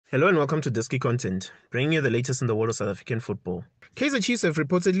Hello and welcome to Disky Content, bringing you the latest in the world of South African football. KAIZER Chiefs have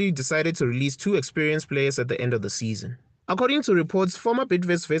reportedly decided to release two experienced players at the end of the season. According to reports, former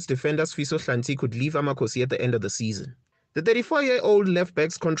Bidvest Wits defender HLANTI could leave Amakhosi at the end of the season. The 34-year-old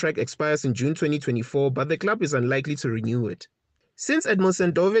left-back's contract expires in June 2024, but the club is unlikely to renew it. Since Edmond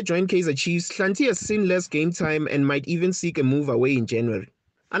Sendove joined KAIZER Chiefs, HLANTI has seen less game time and might even seek a move away in January.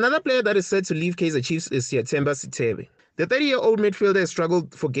 Another player that is set to leave KAIZER Chiefs is SITHEBE. The 30-year-old midfielder has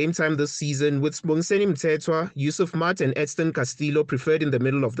struggled for game time this season, with Sibongiseni Mthethwa, Yusuf Maat and Edson Castillo preferred in the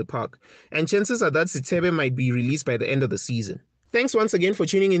middle of the park, and chances are that SITHEBE might be released by the end of the season. Thanks once again for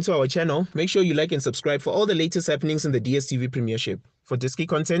tuning into our channel. Make sure you like and subscribe for all the latest happenings in the DStv Premiership. For Disky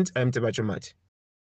Content, I'm Tebacho Mat.